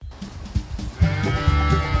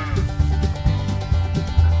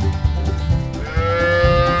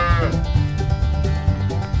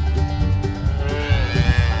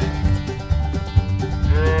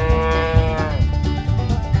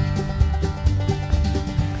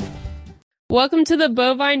Welcome to the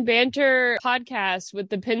Bovine Banter podcast with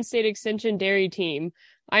the Penn State Extension Dairy Team.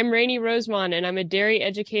 I'm Rainey Rosemont, and I'm a dairy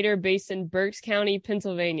educator based in Berks County,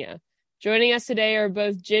 Pennsylvania. Joining us today are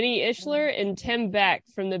both Jenny Ishler and Tim Beck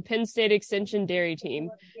from the Penn State Extension Dairy Team.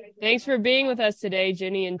 Thanks for being with us today,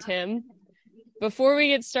 Jenny and Tim. Before we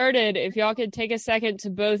get started, if y'all could take a second to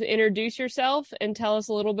both introduce yourself and tell us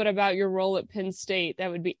a little bit about your role at Penn State,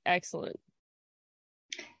 that would be excellent.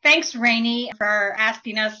 Thanks, Rainey, for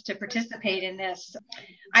asking us to participate in this.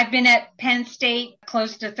 I've been at Penn State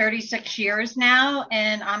close to 36 years now,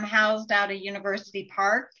 and I'm housed out of University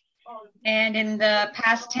Park. And in the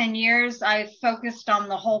past 10 years, I've focused on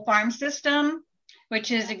the whole farm system, which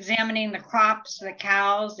is examining the crops, the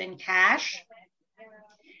cows, and cash.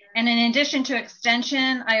 And in addition to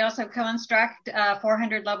extension, I also co-instruct a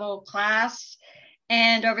 400 level class.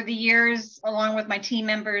 And over the years, along with my team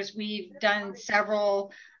members, we've done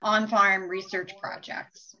several on-farm research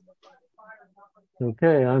projects.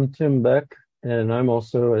 Okay, I'm Tim Beck, and I'm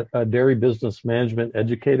also a dairy business management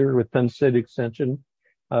educator with Penn State Extension.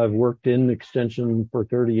 I've worked in Extension for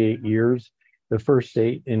 38 years, the first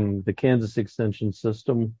 8 in the Kansas Extension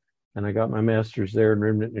system, and I got my master's there in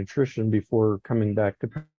ruminant nutrition before coming back to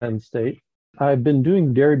Penn State. I've been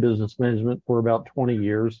doing dairy business management for about 20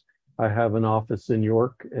 years. I have an office in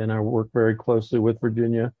York, and I work very closely with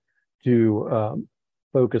Virginia to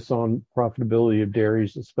focus on profitability of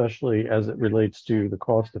dairies, especially as it relates to the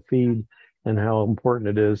cost of feed and how important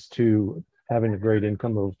it is to having a great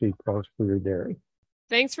income of feed cost for your dairy.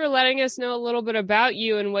 Thanks for letting us know a little bit about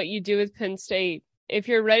you and what you do with Penn State. If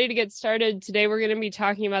you're ready to get started, today we're going to be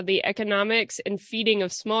talking about the economics and feeding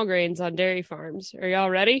of small grains on dairy farms. Are y'all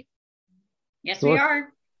ready? Yes, sure. We are.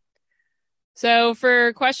 So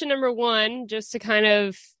for question number 1, just to kind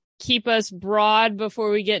of keep us broad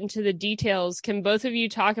before we get into the details, can both of you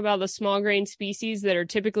talk about the small grain species that are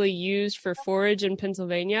typically used for forage in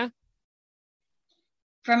Pennsylvania?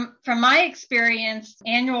 From my experience,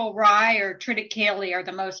 annual rye or triticale are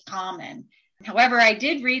the most common. However, I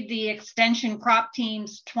did read the Extension Crop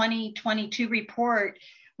Team's 2022 report,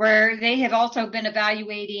 where they have also been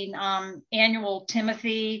evaluating annual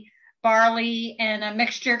timothy, barley, and a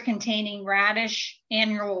mixture containing radish,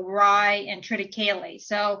 annual rye, and triticale.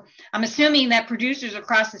 So I'm assuming that producers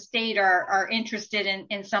across the state are interested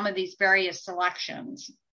in some of these various selections.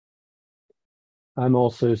 I'm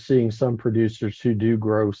also seeing some producers who do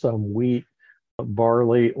grow some wheat,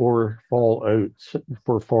 barley, or fall oats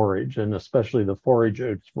for forage, and especially the forage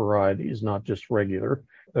oats varieties, not just regular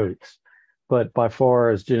oats. But by far,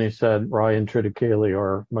 as Jenny said, rye and triticale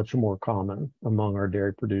are much more common among our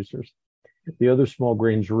dairy producers. The other small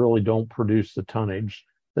grains really don't produce the tonnage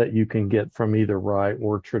that you can get from either rye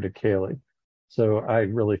or triticale. So I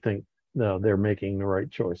really think they're making the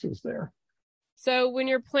right choices there. So when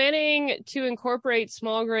you're planning to incorporate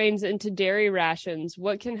small grains into dairy rations,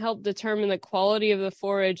 what can help determine the quality of the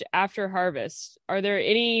forage after harvest? Are there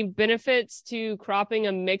any benefits to cropping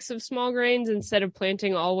a mix of small grains instead of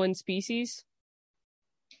planting all one species?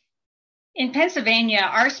 In Pennsylvania,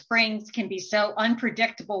 our springs can be so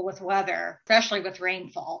unpredictable with weather, especially with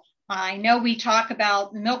rainfall. I know we talk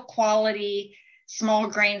about milk quality, small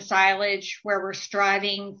grain silage, where we're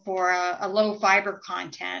striving for a low fiber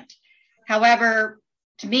content. However,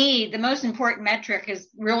 to me, the most important metric is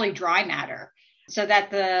really dry matter, so that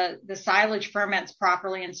the silage ferments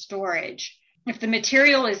properly in storage. If the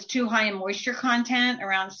material is too high in moisture content,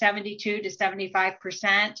 around 72 to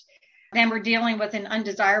 75%, then we're dealing with an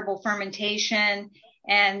undesirable fermentation,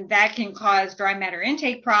 and that can cause dry matter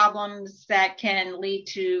intake problems that can lead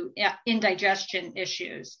to indigestion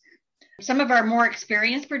issues. Some of our more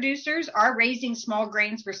experienced producers are raising small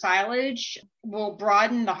grains for silage. We'll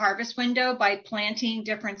broaden the harvest window by planting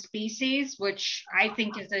different species, which I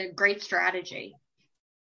think is a great strategy.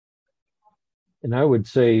 And I would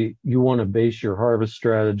say you want to base your harvest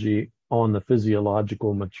strategy on the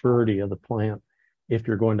physiological maturity of the plant if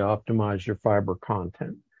you're going to optimize your fiber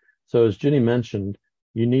content. So as Jenny mentioned,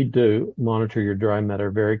 you need to monitor your dry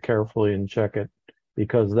matter very carefully and check it,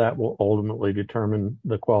 because that will ultimately determine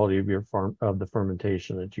the quality of the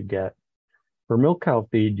fermentation that you get. For milk cow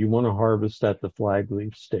feed, you want to harvest at the flag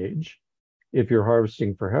leaf stage. If you're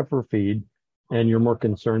harvesting for heifer feed and you're more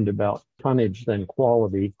concerned about tonnage than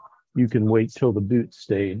quality, you can wait till the boot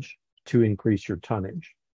stage to increase your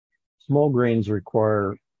tonnage. Small grains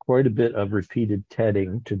require quite a bit of repeated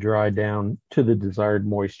tedding to dry down to the desired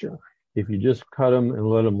moisture. If you just cut them and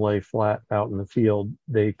let them lay flat out in the field,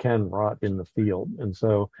 they can rot in the field. And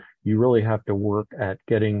so you really have to work at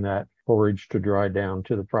getting that forage to dry down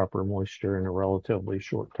to the proper moisture in a relatively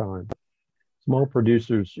short time. Small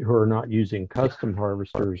producers who are not using custom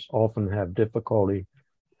harvesters often have difficulty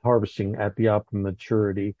harvesting at the optimum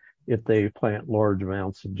maturity if they plant large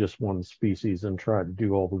amounts of just one species and try to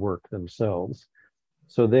do all the work themselves.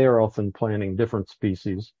 So they are often planting different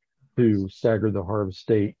species to stagger the harvest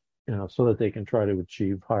date, so that they can try to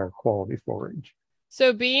achieve higher quality forage.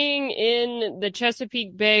 So being in the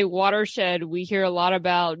Chesapeake Bay watershed, we hear a lot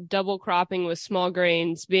about double cropping with small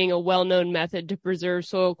grains being a well-known method to preserve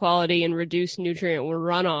soil quality and reduce nutrient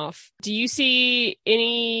runoff. Do you see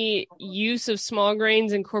any use of small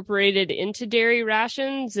grains incorporated into dairy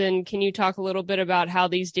rations? And can you talk a little bit about how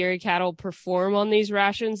these dairy cattle perform on these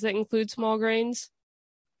rations that include small grains?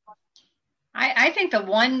 I think the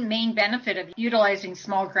one main benefit of utilizing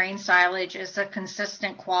small grain silage is the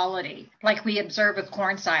consistent quality, like we observe with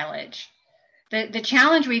corn silage. The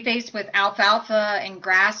challenge we face with alfalfa and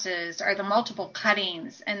grasses are the multiple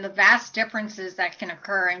cuttings and the vast differences that can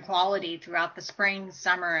occur in quality throughout the spring,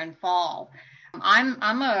 summer, and fall. I'm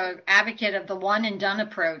an advocate of the one and done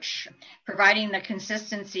approach, providing the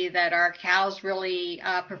consistency that our cows really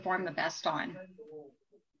perform the best on.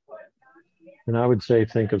 And I would say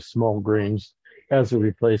think of small grains as a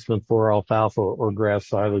replacement for alfalfa or grass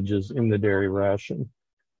silages in the dairy ration.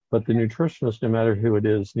 But the nutritionist, no matter who it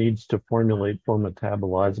is, needs to formulate for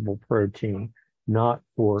metabolizable protein, not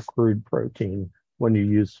for crude protein when you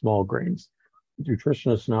use small grains.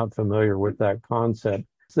 Nutritionists not familiar with that concept,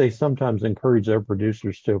 they sometimes encourage their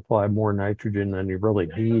producers to apply more nitrogen than you really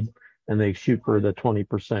need, and they shoot for the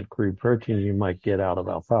 20% crude protein you might get out of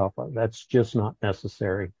alfalfa. That's just not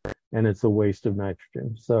necessary, and it's a waste of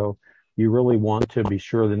nitrogen. So you really want to be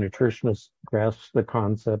sure the nutritionist grasps the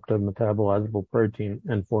concept of metabolizable protein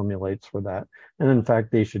and formulates for that. And in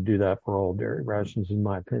fact, they should do that for all dairy rations, in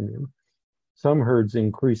my opinion. Some herds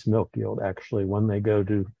increase milk yield, actually, when they go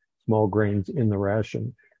to small grains in the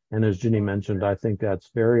ration. And as Ginny mentioned, I think that's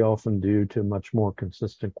very often due to much more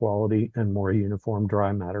consistent quality and more uniform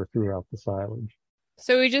dry matter throughout the silage.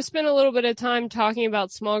 So we just spent a little bit of time talking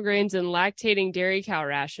about small grains and lactating dairy cow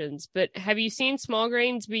rations, but have you seen small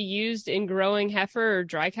grains be used in growing heifer or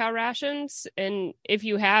dry cow rations? And if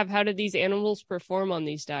you have, how did these animals perform on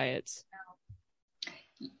these diets?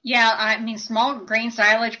 Yeah, I mean, small grain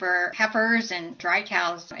silage for heifers and dry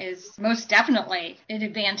cows is most definitely an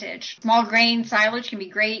advantage. Small grain silage can be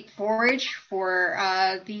great forage for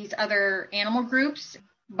these other animal groups,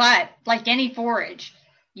 but like any forage,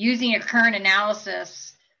 using a current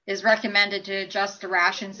analysis is recommended to adjust the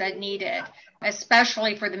rations as needed,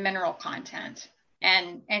 especially for the mineral content.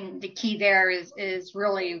 And the key there is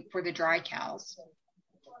really for the dry cows.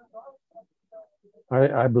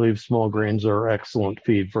 I believe small grains are excellent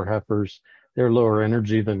feed for heifers. They're lower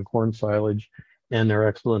energy than corn silage, and they're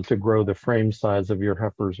excellent to grow the frame size of your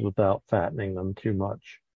heifers without fattening them too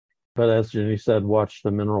much. But as Jenny said, watch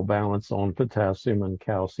the mineral balance on potassium and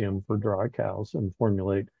calcium for dry cows and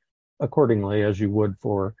formulate accordingly as you would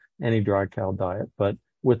for any dry cow diet, but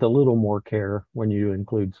with a little more care when you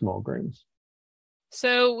include small grains.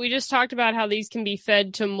 So we just talked about how these can be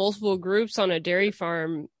fed to multiple groups on a dairy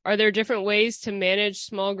farm. Are there different ways to manage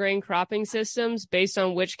small grain cropping systems based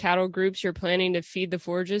on which cattle groups you're planning to feed the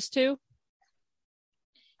forages to?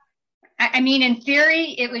 I mean, in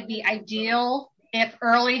theory, it would be ideal if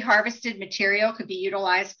early harvested material could be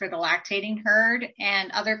utilized for the lactating herd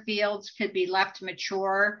and other fields could be left to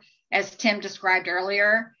mature, as Tim described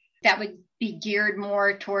earlier. That would be geared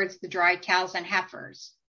more towards the dry cows and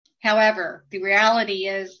heifers. However, the reality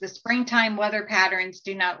is the springtime weather patterns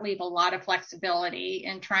do not leave a lot of flexibility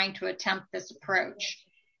in trying to attempt this approach.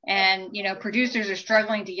 And, producers are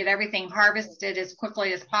struggling to get everything harvested as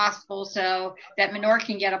quickly as possible so that manure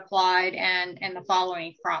can get applied and the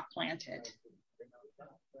following crop planted.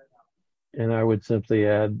 And I would simply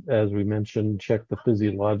add, as we mentioned, check the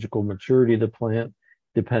physiological maturity of the plant,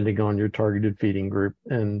 depending on your targeted feeding group,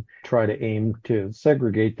 and try to aim to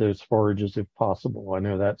segregate those forages if possible. I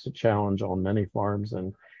know that's a challenge on many farms,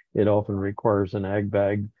 and it often requires an ag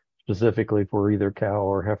bag specifically for either cow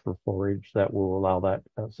or heifer forage that will allow that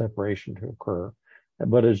separation to occur.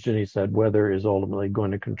 But as Jenny said, weather is ultimately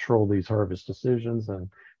going to control these harvest decisions, and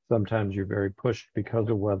sometimes you're very pushed because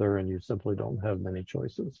of weather and you simply don't have many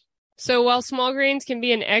choices. So while small grains can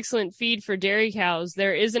be an excellent feed for dairy cows,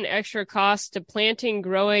 there is an extra cost to planting,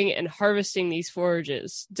 growing, and harvesting these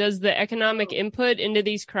forages. Does the economic input into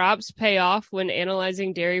these crops pay off when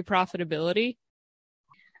analyzing dairy profitability?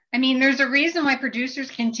 I mean, there's a reason why producers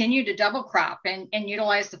continue to double crop and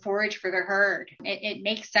utilize the forage for their herd. It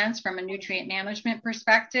makes sense from a nutrient management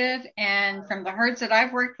perspective, and from the herds that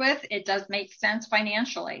I've worked with, it does make sense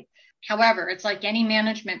financially. However, it's like any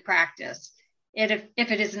management practice. If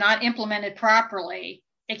it is not implemented properly,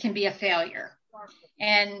 it can be a failure.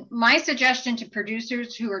 And my suggestion to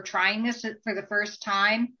producers who are trying this for the first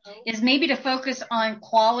time is maybe to focus on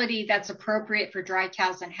quality that's appropriate for dry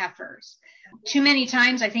cows and heifers. Too many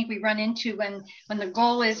times I think we run into when the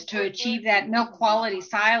goal is to achieve that milk quality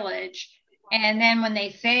silage, and then when they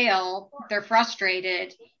fail, they're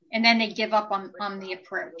frustrated, and then they give up on the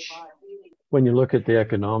approach. When you look at the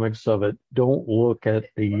economics of it, don't look at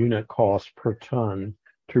the unit cost per ton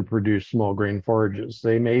to produce small grain forages.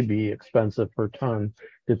 They may be expensive per ton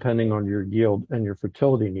depending on your yield and your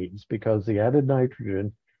fertility needs, because the added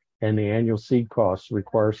nitrogen and the annual seed costs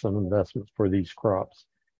require some investment for these crops.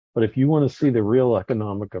 But if you want to see the real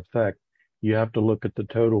economic effect, you have to look at the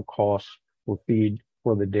total cost for feed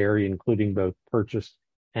for the dairy, including both purchased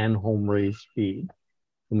and home raised feed.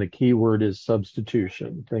 And the key word is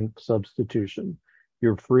substitution. Think substitution.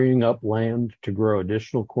 You're freeing up land to grow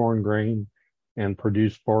additional corn grain and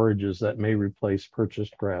produce forages that may replace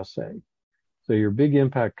purchased grass hay. So your big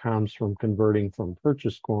impact comes from converting from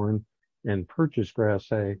purchased corn and purchased grass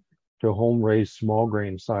hay to home-raised small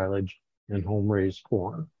grain silage and home-raised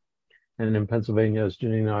corn. And in Pennsylvania, as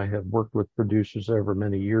Jenny and I have worked with producers over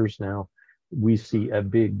many years now, we see a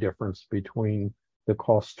big difference between the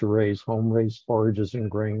cost to raise home-raised forages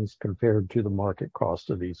and grains compared to the market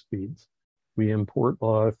cost of these feeds. We import a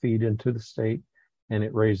lot of feed into the state, and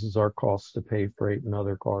it raises our costs to pay freight and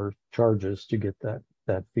other charges to get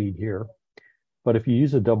that feed here. But if you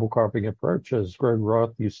use a double cropping approach, as Greg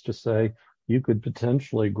Roth used to say, you could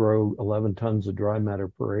potentially grow 11 tons of dry matter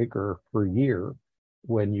per acre per year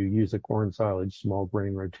when you use a corn silage small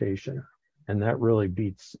grain rotation. And that really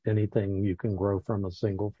beats anything you can grow from a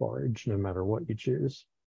single forage, no matter what you choose.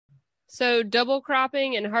 So double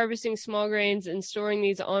cropping and harvesting small grains and storing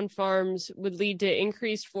these on farms would lead to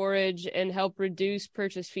increased forage and help reduce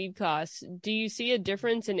purchase feed costs. Do you see a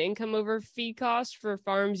difference in income over feed costs for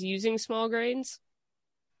farms using small grains?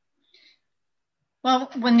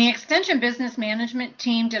 Well, when the Extension Business Management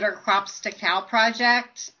team did our Crops to Cow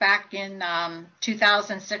project back in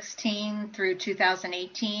 2016 through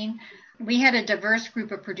 2018, we had a diverse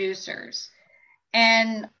group of producers.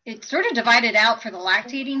 And it sort of divided out for the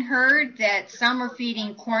lactating herd that some were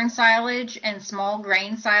feeding corn silage and small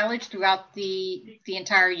grain silage throughout the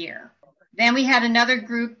entire year. Then we had another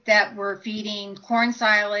group that were feeding corn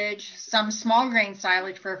silage, some small grain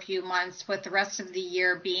silage for a few months, with the rest of the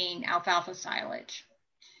year being alfalfa silage.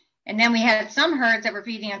 And then we had some herds that were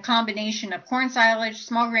feeding a combination of corn silage,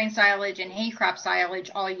 small grain silage, and hay crop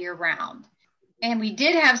silage all year round. And we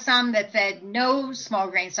did have some that fed no small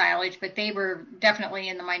grain silage, but they were definitely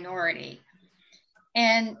in the minority.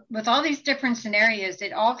 And with all these different scenarios,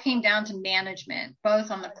 it all came down to management, both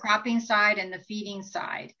on the cropping side and the feeding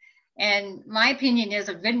side. And my opinion is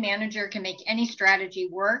a good manager can make any strategy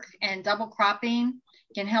work, and double cropping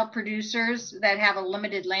can help producers that have a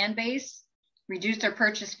limited land base reduce their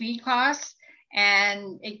purchase feed costs,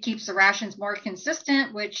 and it keeps the rations more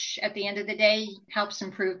consistent, which at the end of the day helps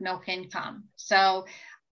improve milk income. So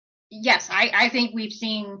yes, I think we've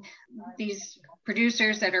seen these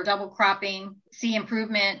producers that are double cropping see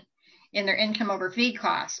improvement in their income over feed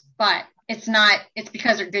costs, but it's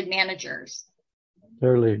because they're good managers.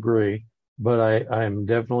 Totally agree. But I'm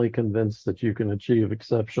definitely convinced that you can achieve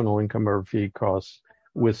exceptional income over feed costs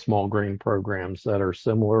with small grain programs that are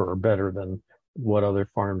similar or better than what other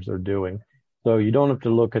farms are doing. So you don't have to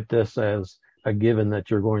look at this as a given that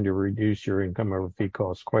you're going to reduce your income over feed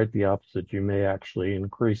costs. Quite the opposite. You may actually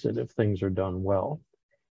increase it if things are done well.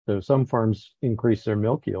 So some farms increase their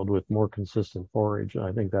milk yield with more consistent forage. And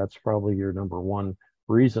I think that's probably your number one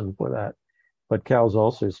reason for that. But cows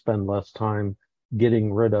also spend less time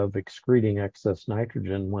getting rid of excreting excess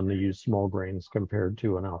nitrogen when they use small grains compared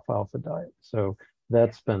to an alfalfa diet. So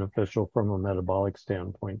that's beneficial from a metabolic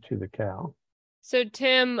standpoint to the cow. So,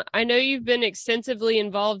 Tim, I know you've been extensively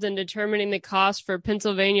involved in determining the cost for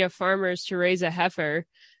Pennsylvania farmers to raise a heifer.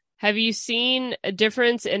 Have you seen a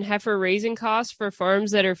difference in heifer raising costs for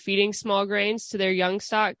farms that are feeding small grains to their young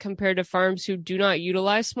stock compared to farms who do not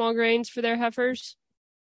utilize small grains for their heifers?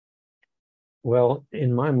 Well,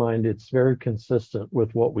 in my mind, it's very consistent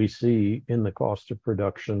with what we see in the cost of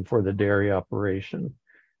production for the dairy operation.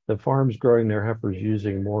 The farms growing their heifers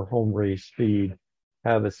using more home-raised feed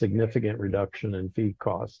have a significant reduction in feed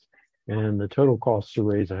costs, and the total cost to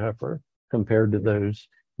raise a heifer compared to those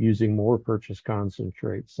using more purchased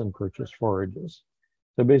concentrates and purchased forages.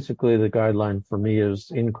 So basically the guideline for me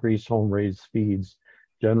is increased home-raised feeds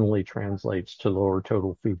generally translates to lower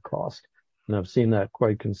total feed cost. And I've seen that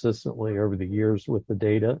quite consistently over the years with the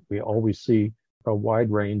data. We always see a wide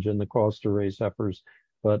range in the cost to raise heifers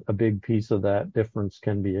but a big piece of that difference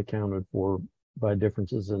can be accounted for by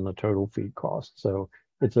differences in the total feed cost. So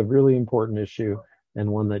it's a really important issue and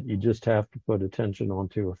one that you just have to put attention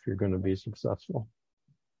onto if you're going to be successful.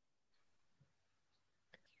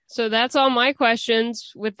 So that's all my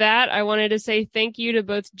questions. With that, I wanted to say thank you to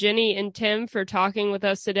both Jenny and Tim for talking with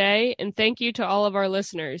us today, and thank you to all of our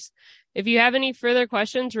listeners. If you have any further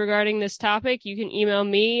questions regarding this topic, you can email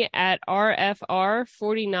me at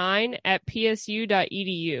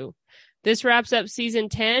rfr49@psu.edu. This wraps up season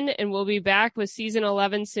 10, and we'll be back with season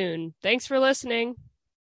 11 soon. Thanks for listening.